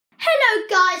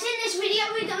guys, in this video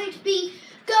we're going to be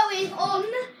going on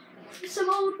some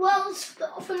old worlds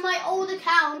from my old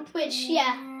account, which,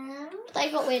 yeah,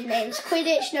 they've got weird names.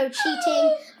 Quidditch, No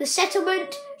Cheating, The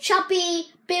Settlement,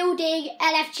 Chubby, Building,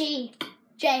 LFG.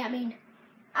 J, I mean.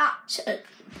 So,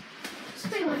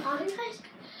 beg my pardon, guys.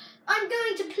 I'm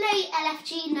going to play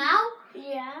LFG now.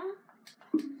 Yeah.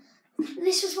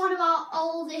 This was one of our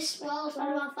oldest worlds,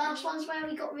 one of our first ones where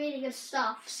we got really good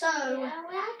stuff. So, in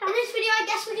this video, I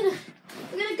guess we're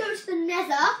gonna go to the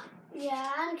Nether.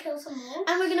 Yeah, and kill some more.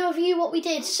 And we're gonna review what we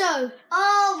did. So,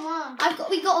 Oh man,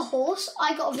 we got a horse.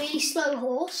 I got a really slow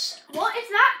horse. what is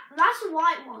that? That's a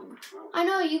white one. I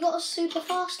know you got a super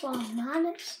fast one, man.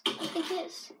 I think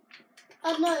it's.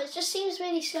 I don't know. It just seems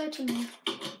really slow to me.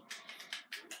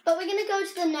 But we're gonna go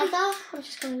to the Nether. I'm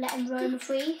just gonna let him roam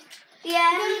free.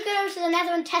 Yeah. We're going to go to the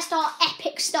Nether and test our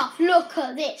epic stuff. Look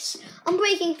at this.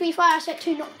 Unbreaking 3 fire aspect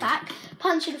 2 knockback.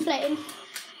 Punch and flame.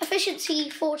 Efficiency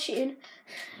fortune.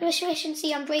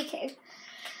 Efficiency unbreaking.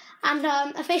 And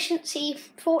efficiency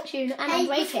fortune and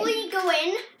unbreaking. Before you go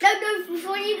in,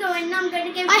 before you go in, I'm going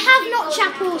to give you... I have not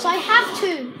chapels. I have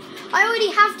 2. I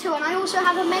already have 2, and I also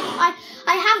have a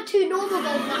I have 2 normal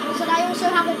golden apples, and I also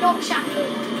have a not chapel.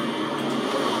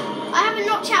 I have a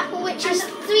not chapel, which is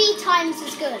 3 times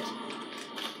as good.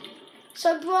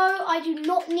 So, bro, I do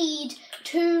not need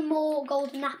 2 more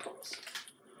golden apples.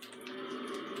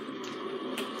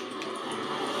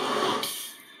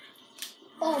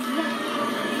 Oh, man.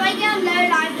 If I get a low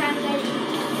life damage.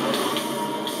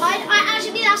 I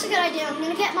actually, that's a good idea. I'm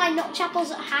going to get my not chapels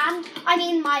at hand. I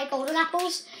mean, my golden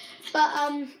apples. But,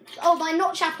 oh, my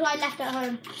not chapel I left at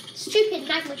home. Stupid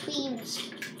magma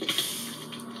queens.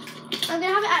 I'm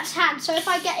going to have it at hand. So, if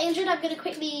I get injured, I'm going to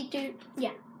quickly do,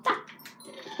 yeah, that.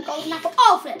 Golden apple.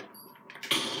 Oh, flip.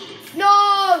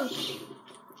 No!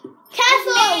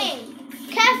 Careful!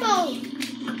 Careful!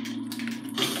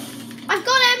 I've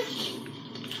got him!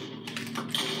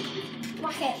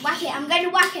 Whack it. I'm going to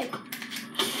whack him.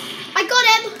 I got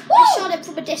him! Woo! I shot him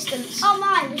from a distance. Oh,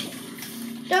 my.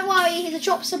 Don't worry, the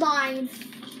drops are mine.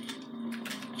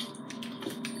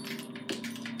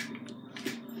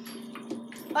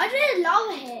 Why did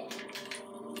lava hit?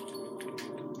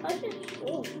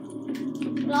 Oh.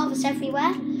 Lava's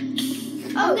everywhere. Oh,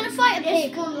 I'm going to fight a pig.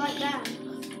 It's gone right down.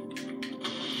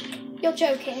 You're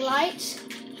joking, right?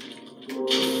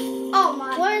 Oh,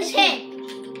 my. Where is he?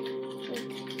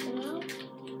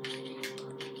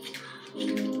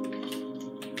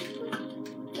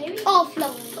 Maybe?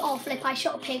 Oh, flip, I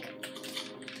shot a pig.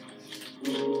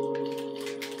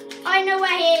 I know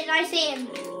where he is. I see him.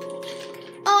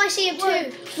 Oh, I see him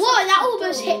too. Whoa, that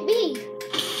almost hit me.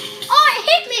 Oh, it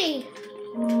hit me.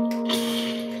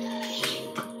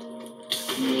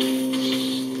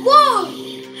 Whoa!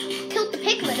 Killed the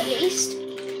piglet at least.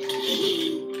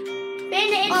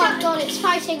 Oh god, it's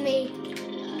fighting me.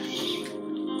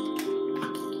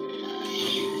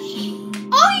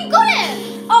 Oh, you got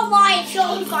it! Oh my, it's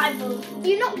shot on fireball.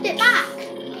 You knocked it back.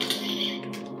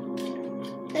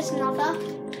 There's another.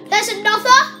 There's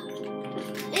another!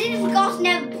 This is Ghost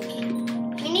Nether.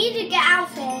 We need to get out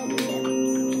there.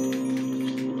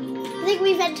 I think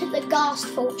we've entered the Ghast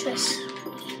Fortress.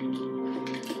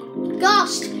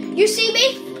 Ghast, you see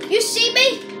me? You see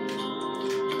me?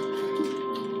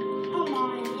 Oh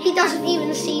my. He doesn't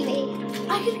even see me.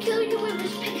 I could kill you with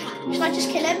this pickaxe. Should I just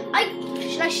kill him?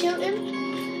 Should I shoot him?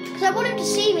 Because I want him to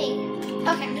see me.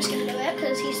 Okay, I'm just going to do it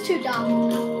because he's too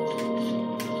dumb.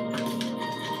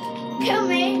 Kill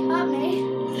me. Hurt me.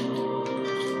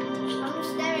 I'm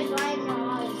staring right in your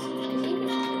eyes.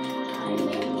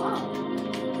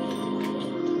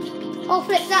 Oh,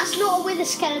 flip, that's not a wither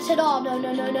skeleton. Oh, no.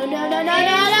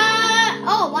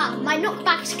 Oh, wow, my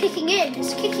knockback's kicking in.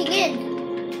 It's kicking in.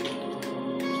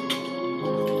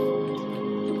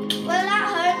 Well, at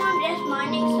home, I'm just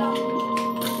mining stuff.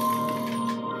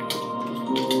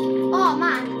 Oh,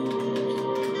 man.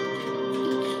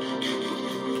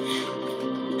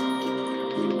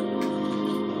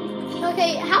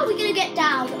 Okay, how are we going to get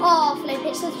down? Oh, flip,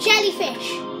 it's a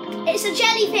jellyfish. It's a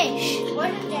jellyfish.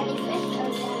 Where's the jellyfish?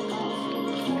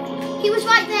 He was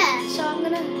right there, so I'm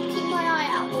going to keep my eye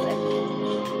out for him.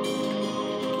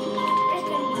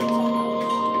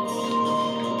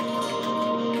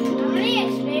 I'm really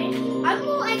experienced. I'm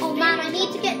more experienced. Oh man, I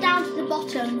need to get down to the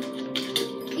bottom.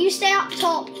 You stay up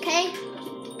top, okay?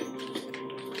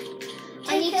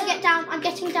 I need to get down. I'm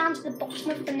getting down to the bottom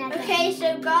of the Nether. Okay,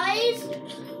 so guys,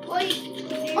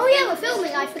 Oh yeah, we're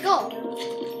filming. I forgot.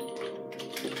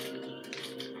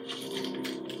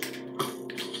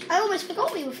 I almost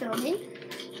forgot we were filming.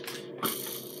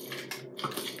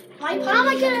 How am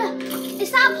I gonna...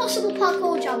 Is that a possible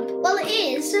parkour jump? Well, it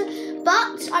is,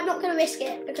 But I'm not going to risk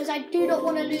it because I do not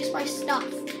want to lose my stuff.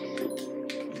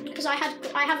 Because I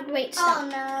have great stuff. Oh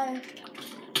no.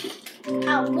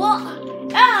 Oh, what? Oh,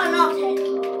 not it.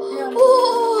 No.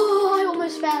 Oh, I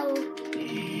almost fell.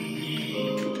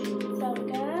 There we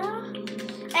go.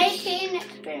 18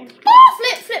 experience. Oh,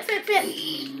 flip.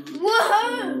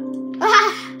 Whoa!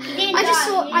 Ah, didn't I just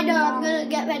die, thought, he I know, didn't I'm die. going to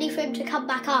get ready for him to come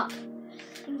back up.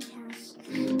 Yes.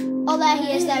 Oh, there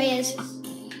he is, there he is.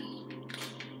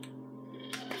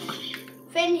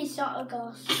 Finn, he's not a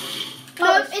ghost.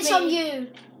 No, it's on you.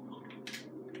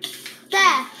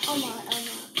 There. Oh my.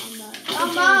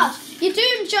 You're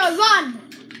doomed, Joe, run.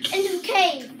 Into the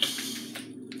cave.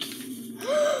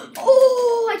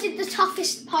 Oh, I did the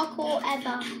toughest parkour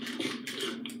ever.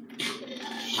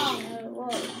 Oh no,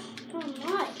 whoa. Oh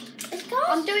my. It's gone.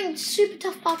 I'm doing super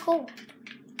tough parkour.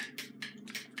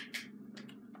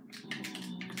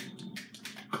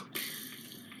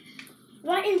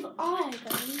 Right in the eye,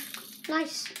 guys.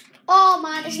 Nice. Oh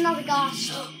man, there's another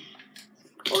ghast.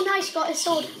 Oh nice, got his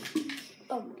sword.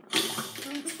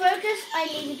 Focus, I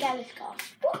need to get this car.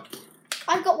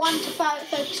 I've got one to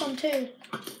focus on too.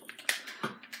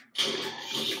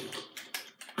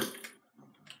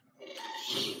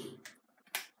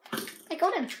 I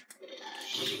got him.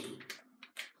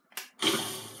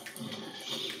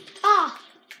 Ah,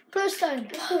 glowstone.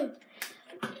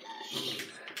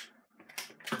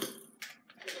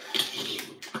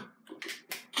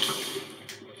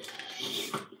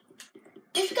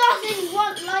 This guy didn't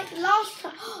want like last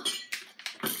time.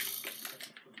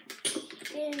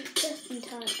 Just in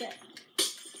time, but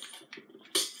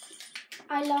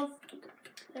I love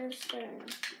those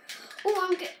stones. Oh,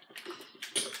 I'm good.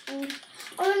 I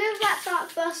don't know if that's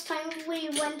that first time we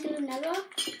went to the Nether.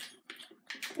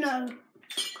 No.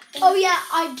 Oh yeah,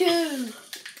 I do.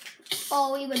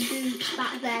 Oh, we were noobs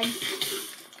back then.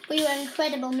 We were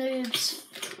incredible noobs.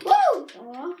 Woo!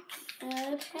 Oh,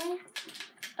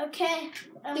 okay.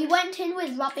 We went in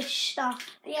with rubbish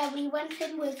stuff. Yeah, we went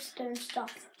in with stone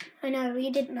stuff. I know, we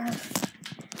didn't know.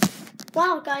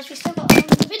 Wow, guys, we still got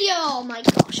the video. Oh my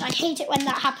gosh, I hate it when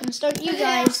that happens, don't you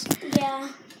guys? Yeah.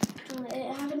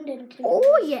 It happened in 2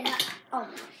 Oh yeah. Oh,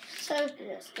 So,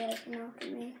 that's scared enough for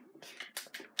me.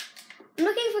 I'm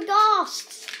looking for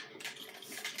ghasts.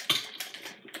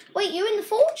 Wait, you're in the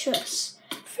fortress.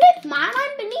 Flip, man,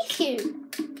 I'm beneath you.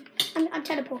 I'm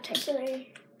teleporting.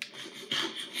 Sorry.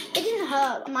 It didn't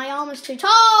hurt. My arm was too tall.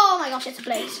 Oh my gosh, it's a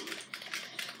blaze.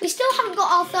 We still haven't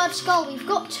got our third skull. We've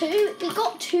got two. We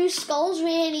got 2 skulls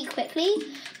really quickly,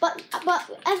 but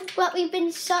we've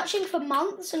been searching for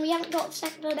months and we haven't got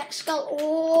the next skull.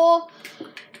 Oh,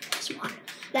 there's one.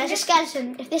 There's a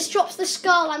skeleton. If this drops the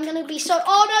skull, I'm gonna be so.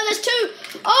 Oh no, there's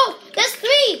 2. Oh, there's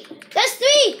 3. There's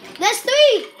 3. There's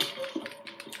 3.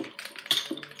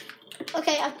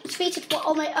 Okay, I've defeated one.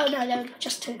 Oh my. Oh no, there were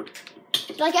just 2.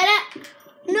 Did I get it?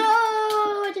 No,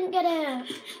 I didn't get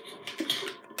it.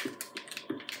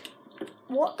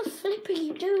 What the flip are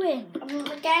you doing? I'm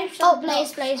getting some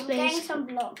Blaze, blocks. Blaze, I'm Blaze. getting some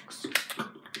blocks.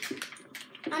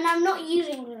 And I'm not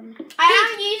using them. I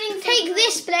am using some. Take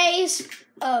this, Blaze.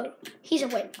 Oh, he's a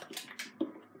wimp.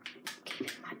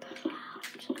 Keep my bow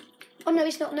out. Oh no,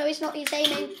 he's not. No, he's not. He's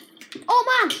aiming. Oh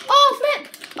man. Oh flip.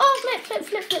 Oh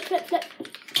flip.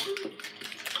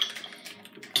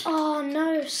 Oh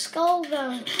no, skull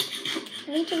though. I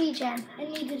need to regen. I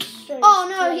need to show. Oh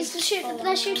no,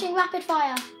 they're shooting rapid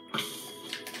fire.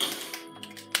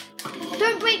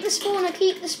 Don't break the spawner,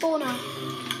 keep the spawner.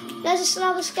 There's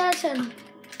another skeleton.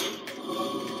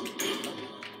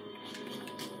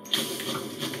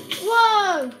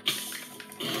 Whoa!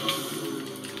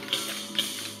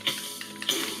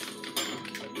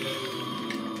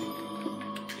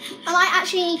 And I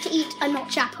actually need to eat a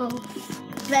notch apple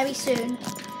very soon.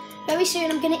 Very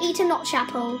soon I'm going to eat a notch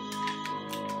apple.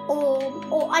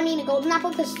 Or I mean a golden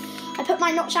apple because I put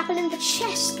my notch apple in the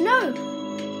chest. No!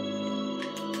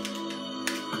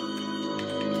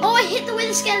 Oh, I hit the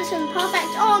wither skeleton.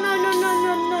 Perfect. Oh, no.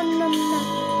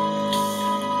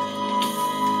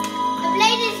 The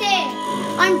blaze is here.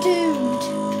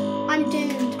 I'm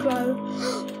doomed, Crow.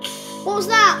 What was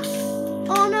that?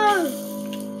 Oh, no.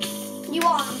 You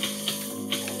are.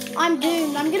 I'm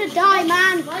doomed. I'm going to die,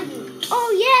 man.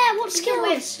 Oh, yeah. What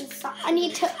skills? I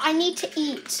need to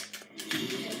eat.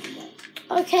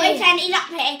 Okay. Wait, I need up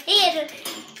here. Here.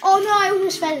 Oh, no. I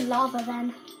almost fell in lava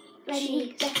then.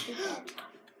 Ready.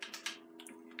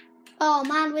 Oh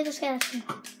man, with a skeleton.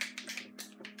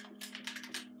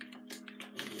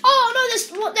 Oh no,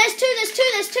 there's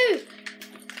two.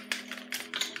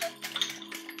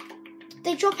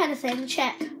 They drop anything?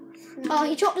 Check. Oh,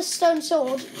 he dropped a stone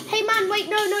sword. Hey man, wait,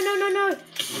 no.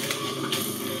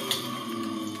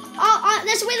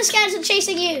 there's a wither skeleton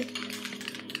chasing you.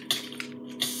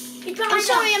 I'm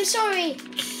sorry.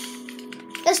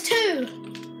 There's 2.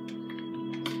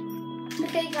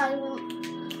 Okay, guys.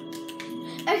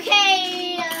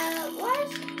 Okay, what?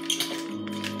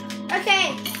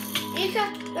 Okay, you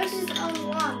can. This is on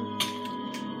 1.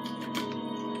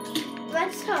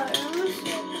 Let's go.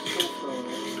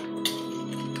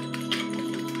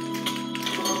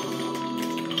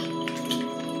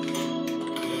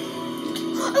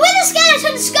 With a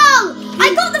skeleton skull!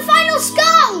 I got the final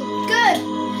skull! Good.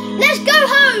 Let's go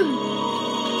home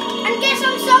and get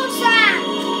some soul sand.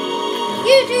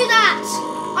 You do that.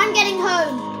 I'm getting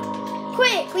home.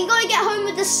 Quick, we gotta get home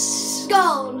with the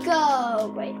skull.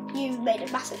 Go. Wait, you made a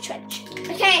massive trench.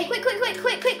 Okay, quick, run.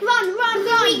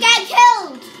 We get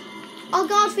killed. I'll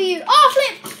guard for you. Oh,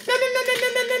 flip!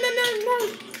 No.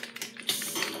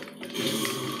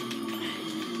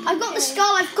 I've got the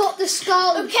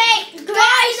skull. Okay,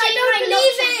 guys, I don't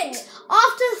believe it.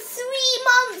 After 3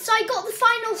 months, I got the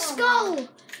final skull.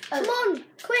 Come on,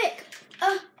 quick.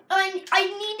 I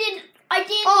didn't need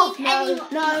any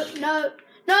more.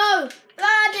 No.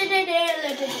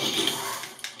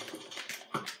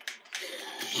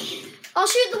 I'll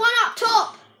shoot the one up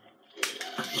top.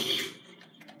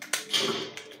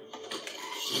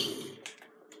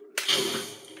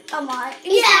 Oh my.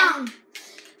 He's down.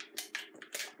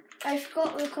 I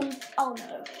forgot the oh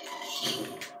no.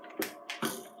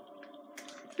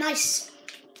 Nice.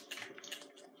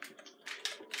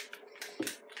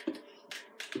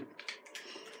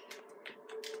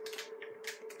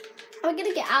 How are we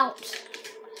gonna get out?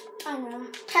 I don't know.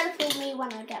 Teleport me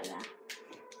when I get there.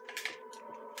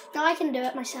 No, I can do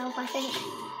it myself, I think.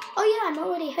 Oh yeah, I'm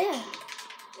already here.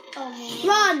 Oh.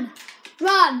 Run!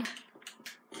 Run!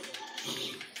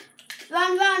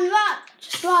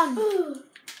 Just run.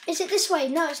 Is it this way?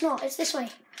 No, it's not. It's this way.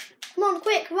 Come on,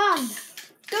 quick, run.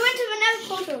 Go into the nether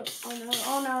portal.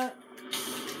 Oh no.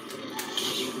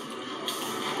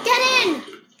 Get in!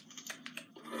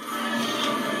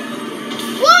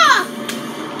 Whoa!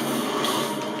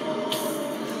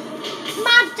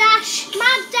 Mad dash!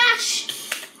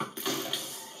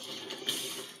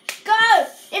 Go!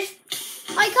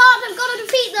 I can't, I've got to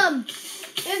defeat them.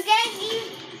 You're getting you.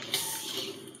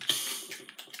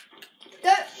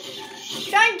 Go!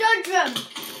 Try and dodge them.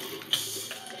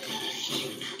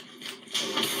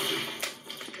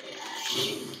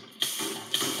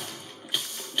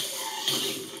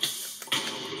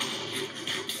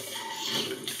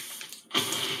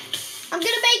 I'm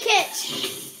gonna make it.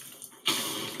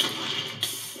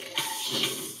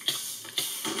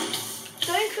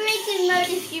 Go in creative mode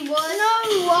if you want. No,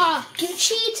 you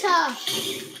cheater.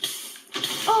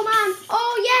 Oh man,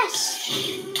 oh yes.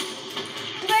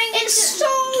 It's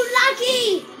so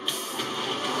laggy.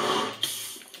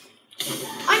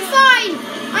 I'm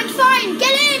fine.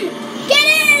 Get in.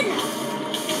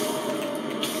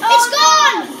 It's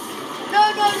gone.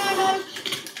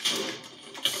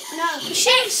 No. You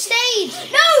should have stayed.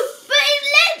 No, but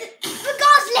the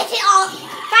guards lit it up.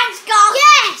 Thanks, guard.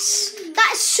 Yes,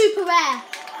 that is super rare.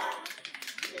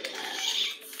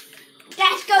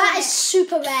 Let's go. That is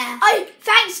super rare. Oh,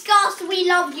 thanks, guards. We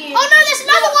love you. Oh no, there's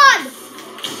another one.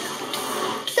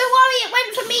 Don't worry, it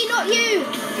went for me, not you.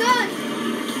 Good.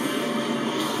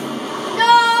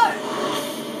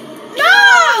 No!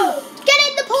 Get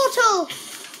in the portal.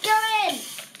 Go in.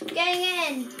 Getting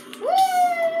in. Woo!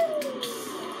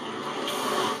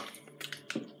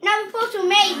 Now the portal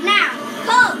made now.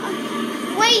 Come.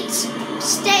 Wait.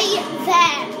 Stay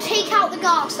there. Take out the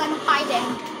ghast. I'm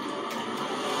hiding.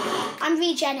 I'm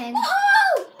regenning.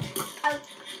 Woohoo!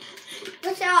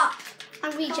 Put it up.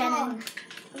 I'm regenning.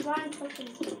 I'm talking.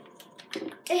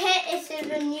 Here is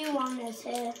the new one is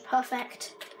here.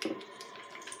 Perfect.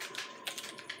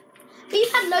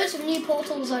 We've had loads of new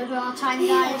portals over our time,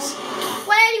 guys.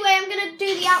 Well, anyway, I'm going to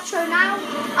do the outro now.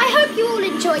 I hope you all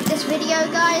enjoyed this video,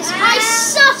 guys. I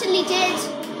certainly did.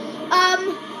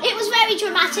 It was very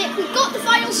dramatic. We got the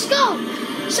final skull.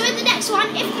 So in the next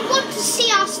one, if you want to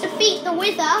see us defeat the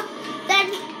Wither,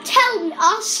 then tell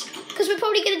us, because we're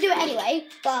probably going to do it anyway.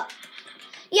 But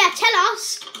yeah, tell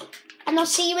us, and I'll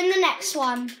see you in the next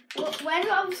one. Where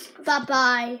do I...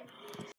 Bye-bye.